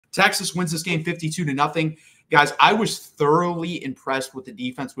Texas wins this game 52-0. Guys, I was thoroughly impressed with the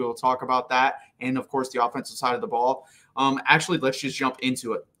defense. We will talk about that. And, of course, the offensive side of the ball. Actually, let's just jump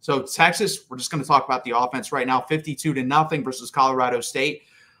into it. So, Texas, we're just going to talk about the offense right now, 52-0 versus Colorado State.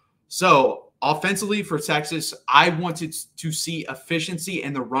 So, offensively for Texas, I wanted to see efficiency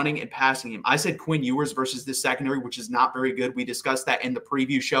in the running and passing game. I said Quinn Ewers versus this secondary, which is not very good. We discussed that in the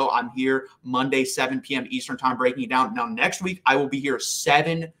preview show. I'm here Monday, 7 p.m. Eastern time, breaking it down. Now, next week, I will be here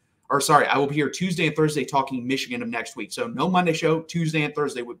I will be here Tuesday and Thursday talking Michigan of next week. So no Monday show, Tuesday and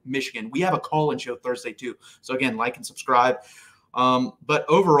Thursday with Michigan. We have a call-in show Thursday too. So again, like and subscribe. But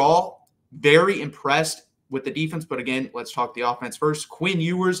overall, very impressed with the defense. But again, let's talk the offense first. Quinn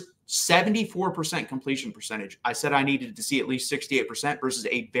Ewers, 74% completion percentage. I said I needed to see at least 68% versus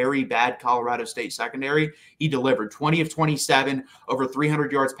a very bad Colorado State secondary. He delivered 20 of 27, over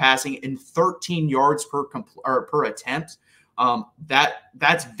 300 yards passing, and 13 yards per attempt.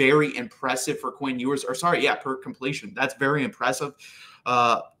 That's very impressive for Quinn Ewers, per completion. That's very impressive.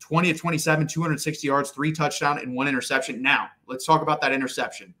 20 of 27, 260 yards, 3 touchdowns, and 1 interception. Now, let's talk about that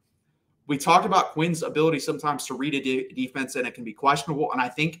interception. We talked about Quinn's ability sometimes to read a defense, and it can be questionable. And I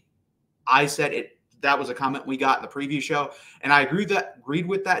think I said it. That was a comment we got in the preview show, and I agreed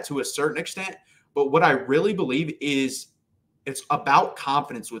with that to a certain extent. But what I really believe is it's about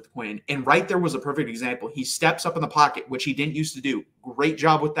confidence with Quinn. And right there was a perfect example. He steps up in the pocket, which he didn't used to do. Great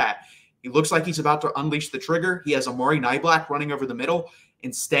job with that. He looks like he's about to unleash the trigger. He has Amari Niblack running over the middle.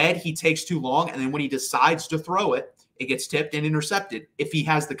 Instead, he takes too long, and then when he decides to throw it, it gets tipped and intercepted. If he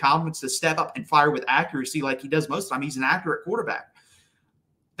has the confidence to step up and fire with accuracy like he does most of the time, he's an accurate quarterback.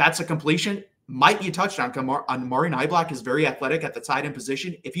 That's a completion. Might be a touchdown. Amari Niblack is very athletic at the tight end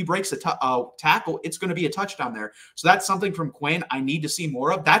position. If he breaks a tackle, it's going to be a touchdown there. So that's something from Quinn I need to see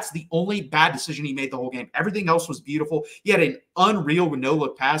more of. That's the only bad decision he made the whole game. Everything else was beautiful. He had an unreal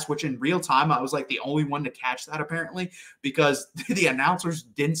no-look pass, which in real time, I was like the only one to catch that apparently because the announcers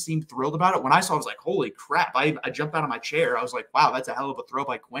didn't seem thrilled about it. When I saw it, I was like, holy crap. I jumped out of my chair. I was like, wow, that's a hell of a throw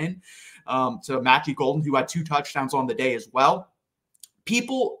by Quinn to Matthew Golden, who had 2 touchdowns on the day as well.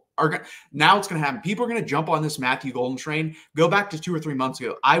 Now it's going to happen. People are going to jump on this Matthew Golden train. Go back to 2 or 3 months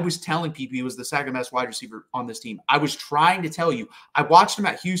ago. I was telling people he was the second best wide receiver on this team. I was trying to tell you. I watched him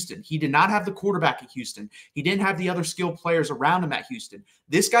at Houston. He did not have the quarterback at Houston. He didn't have the other skilled players around him at Houston.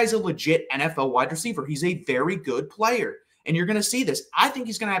 This guy's a legit NFL wide receiver. He's a very good player. And you're going to see this. I think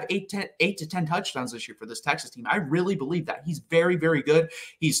he's going to have 8 to 10 touchdowns this year for this Texas team. I really believe that. He's very, very good.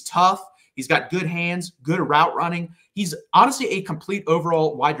 He's tough. He's got good hands, good route running. He's honestly a complete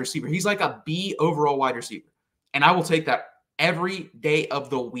overall wide receiver. He's like a B overall wide receiver. And I will take that every day of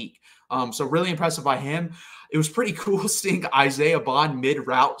the week. So really impressive by him. It was pretty cool seeing Isaiah Bond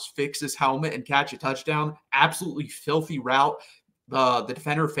mid-route fix his helmet and catch a touchdown. Absolutely filthy route. The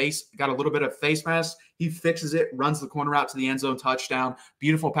defender got a little bit of face mask. He fixes it, runs the corner out to the end zone, touchdown.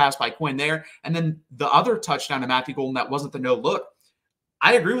 Beautiful pass by Quinn there. And then the other touchdown to Matthew Golden that wasn't the no-look.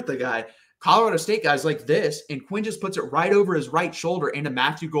 I agree with the guy. Colorado State guys like this, and Quinn just puts it right over his right shoulder into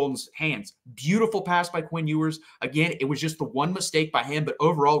Matthew Golden's hands. Beautiful pass by Quinn Ewers. Again, it was just the one mistake by him, but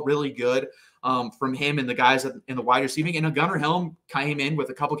overall really good from him and the guys in the wide receiving. And Gunnar Helm came in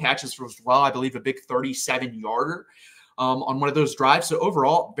with a couple catches as well. I believe a big 37-yarder on one of those drives. So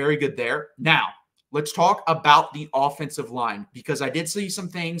overall, very good there. Now, let's talk about the offensive line because I did see some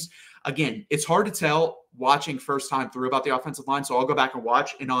things. Again, it's hard to tell watching first time through about the offensive line, so I'll go back and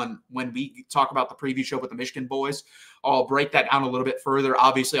watch. And when we talk about the preview show with the Michigan boys, I'll break that down a little bit further.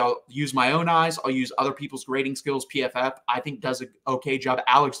 Obviously, I'll use my own eyes. I'll use other people's grading skills. PFF, I think, does an okay job.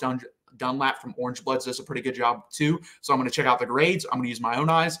 Alex Dunlap from Orange Bloods does a pretty good job too. So I'm going to check out the grades. I'm going to use my own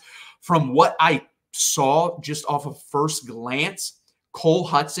eyes. From what I saw just off of first glance, Cole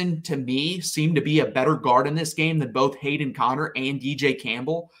Hudson, to me, seemed to be a better guard in this game than both Hayden Conner and DJ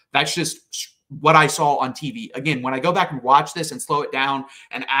Campbell. That's just what I saw on TV. Again, when I go back and watch this and slow it down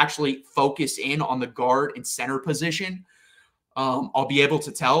and actually focus in on the guard and center position, I'll be able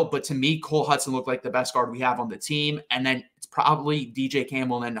to tell. But to me, Cole Hudson looked like the best guard we have on the team. And then it's probably DJ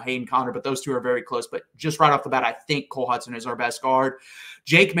Campbell and then Hayden Conner, but those two are very close. But just right off the bat, I think Cole Hudson is our best guard.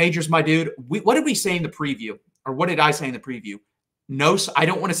 Jake Majors, my dude. What did we say in the preview? Or what did I say in the preview? No, I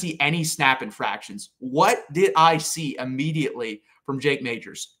don't want to see any snap infractions. What did I see immediately from Jake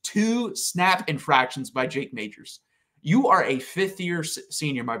Majors? 2 snap infractions by Jake Majors. You are a 5th-year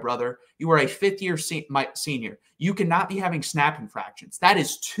senior, my brother. You are a 5th-year senior. You cannot be having snap infractions. That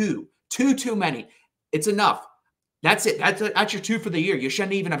is 2. Too many. It's enough. That's it. That's your 2 for the year. You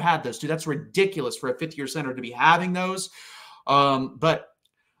shouldn't even have had those 2. That's ridiculous for a 5th-year center to be having those. But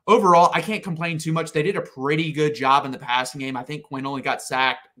overall, I can't complain too much. They did a pretty good job in the passing game. I think Quinn only got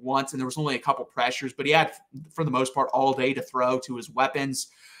sacked once, and there was only a couple pressures, but he had, for the most part, all day to throw to his weapons.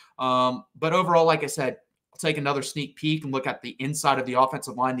 But overall, like I said, I'll take another sneak peek and look at the inside of the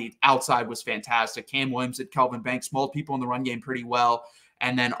offensive line. The outside was fantastic. Cam Williams and Kelvin Banks mauled people in the run game pretty well,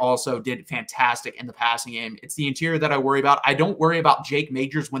 and then also did fantastic in the passing game. It's the interior that I worry about. I don't worry about Jake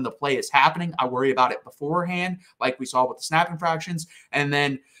Majors when the play is happening. I worry about it beforehand, like we saw with the snap infractions. And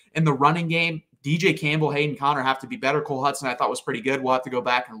then in the running game, DJ Campbell, Hayden Connor have to be better. Cole Hudson I thought was pretty good. We'll have to go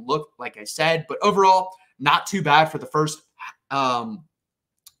back and look, like I said. But overall, not too bad for the first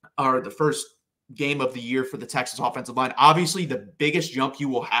game of the year for the Texas offensive line. Obviously, the biggest jump you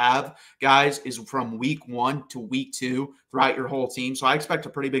will have, guys, is from week 1 to week 2 throughout your whole team. So I expect a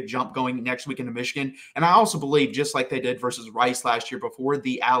pretty big jump going next week into Michigan. And I also believe, just like they did versus Rice last year before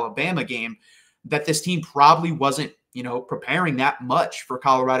the Alabama game, that this team probably wasn't, preparing that much for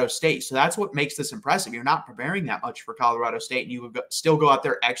Colorado State. So that's what makes this impressive. You're not preparing that much for Colorado State, and you would still go out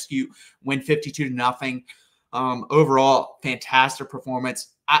there, execute, win 52-0. Overall, fantastic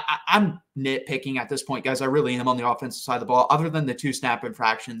performance. I'm nitpicking at this point, guys. I really am on the offensive side of the ball. Other than the 2 snap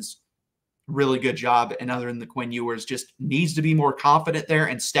infractions, really good job. And other than the Quinn Ewers, just needs to be more confident there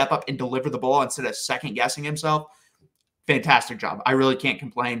and step up and deliver the ball instead of second-guessing himself. Fantastic job. I really can't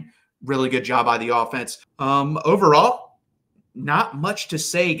complain. Really good job by the offense. Overall, not much to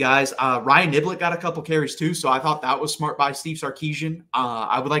say, guys. Ryan Niblett got a couple carries too, so I thought that was smart by Steve Sarkisian.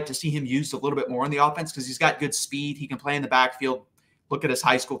 I would like to see him used a little bit more in the offense because he's got good speed. He can play in the backfield. Look at his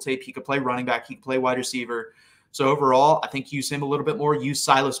high school tape. He could play running back. He could play wide receiver. So overall, I think use him a little bit more, use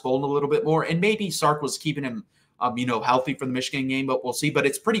Silas Bolden a little bit more, and maybe Sark was keeping him healthy for the Michigan game, but we'll see. But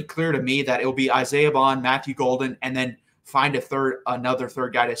it's pretty clear to me that it'll be Isaiah Bond, Matthew Golden, and then find another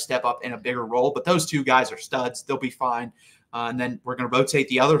third guy to step up in a bigger role. But those 2 guys are studs. They'll be fine. And then we're going to rotate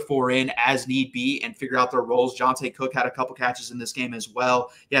the other 4 in as need be and figure out their roles. Jonte Cook had a couple catches in this game as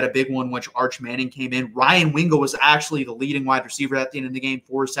well. He had a big one, which Arch Manning came in. Ryan Wingo was actually the leading wide receiver at the end of the game,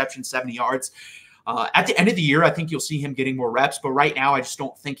 4 receptions, 70 yards. At the end of the year, I think you'll see him getting more reps. But right now, I just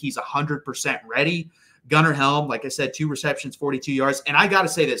don't think he's 100% ready. Gunnar Helm, like I said, 2 receptions, 42 yards. And I got to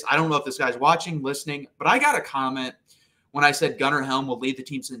say this. I don't know if this guy's watching, listening, but I got a comment when I said Gunnar Helm will lead the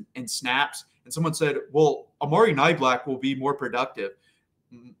teams in snaps. And someone said, well, Amari Niblack will be more productive.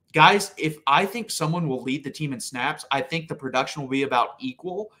 Guys, if I think someone will lead the team in snaps, I think the production will be about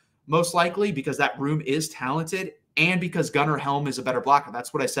equal, most likely, because that room is talented and because Gunnar Helm is a better blocker.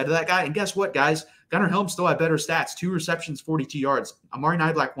 That's what I said to that guy. And guess what, guys? Gunnar Helm still had better stats, 2 receptions, 42 yards. Amari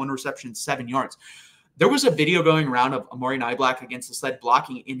Niblack, 1 reception, 7 yards. There was a video going around of Amari Niblack against the sled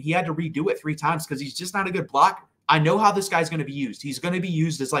blocking, and he had to redo it 3 times because he's just not a good blocker. I know how this guy's going to be used. He's going to be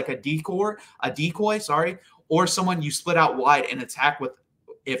used as like a decoy, or someone you split out wide and attack with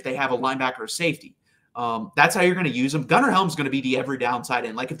if they have a linebacker or safety. That's how you're going to use him. Gunnar Helm's going to be the every down tight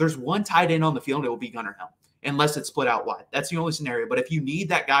end. Like if there's one tight end on the field, it will be Gunnar Helm, unless it's split out wide. That's the only scenario. But if you need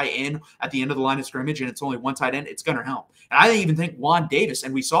that guy in at the end of the line of scrimmage and it's only one tight end, it's Gunnar Helm. And I didn't even think Juan Davis,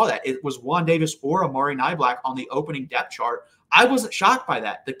 and we saw that. It was Juan Davis or Amari Niblack on the opening depth chart. I wasn't shocked by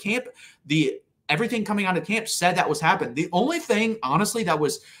that. Everything coming out of camp said that was happening. The only thing, honestly, that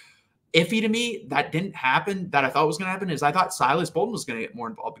was iffy to me that didn't happen, that I thought was going to happen, is I thought Silas Bolden was going to get more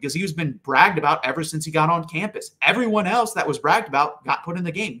involved because he was been bragged about ever since he got on campus. Everyone else that was bragged about got put in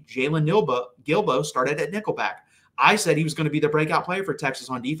the game. Jalen Gilbo started at nickelback. I said he was going to be the breakout player for Texas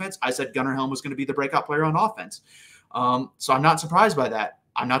on defense. I said Gunnar Helm was going to be the breakout player on offense. So I'm not surprised by that.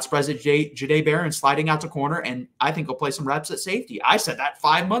 I'm not surprised at Jahdae Barron sliding out to corner, and I think he'll play some reps at safety. I said that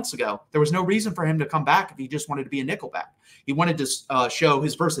 5 months ago. There was no reason for him to come back if he just wanted to be a nickelback. He wanted to show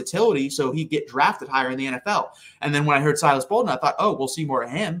his versatility so he'd get drafted higher in the NFL. And then when I heard Silas Bolden, I thought, oh, we'll see more of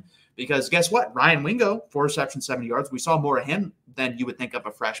him because guess what? Ryan Wingo, 4 receptions, 70 yards. We saw more of him than you would think of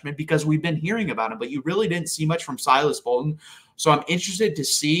a freshman because we've been hearing about him, but you really didn't see much from Silas Bolden. So I'm interested to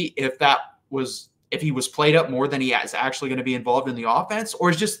see if he was played up more than he is actually going to be involved in the offense, or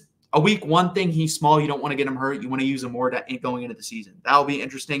is just a week 1 thing. He's small. You don't want to get him hurt. You want to use him more going into the season. That'll be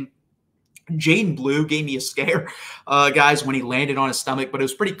interesting. Jaden Blue gave me a scare, guys, when he landed on his stomach, but it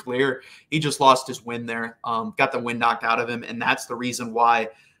was pretty clear he just lost his wind there, got the wind knocked out of him, and that's the reason why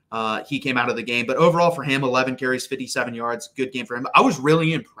he came out of the game. But overall for him, 11 carries, 57 yards, good game for him. I was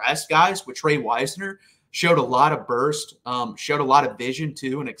really impressed, guys, with Trey Wisner. Showed a lot of burst, showed a lot of vision,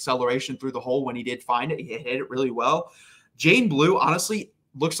 too, and acceleration through the hole when he did find it. He hit it really well. Jaden Blue, honestly,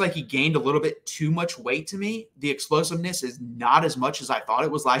 looks like he gained a little bit too much weight to me. The explosiveness is not as much as I thought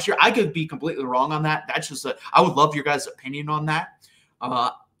it was last year. I could be completely wrong on that. That's just I would love your guys' opinion on that.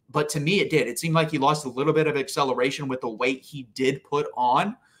 But to me, it did. It seemed like he lost a little bit of acceleration with the weight he did put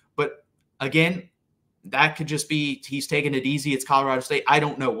on. But again, that could just be he's taking it easy. It's Colorado State. I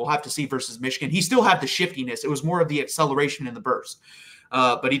don't know. We'll have to see versus Michigan. He still had the shiftiness. It was more of the acceleration in the burst.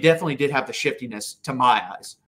 But he definitely did have the shiftiness to my eyes.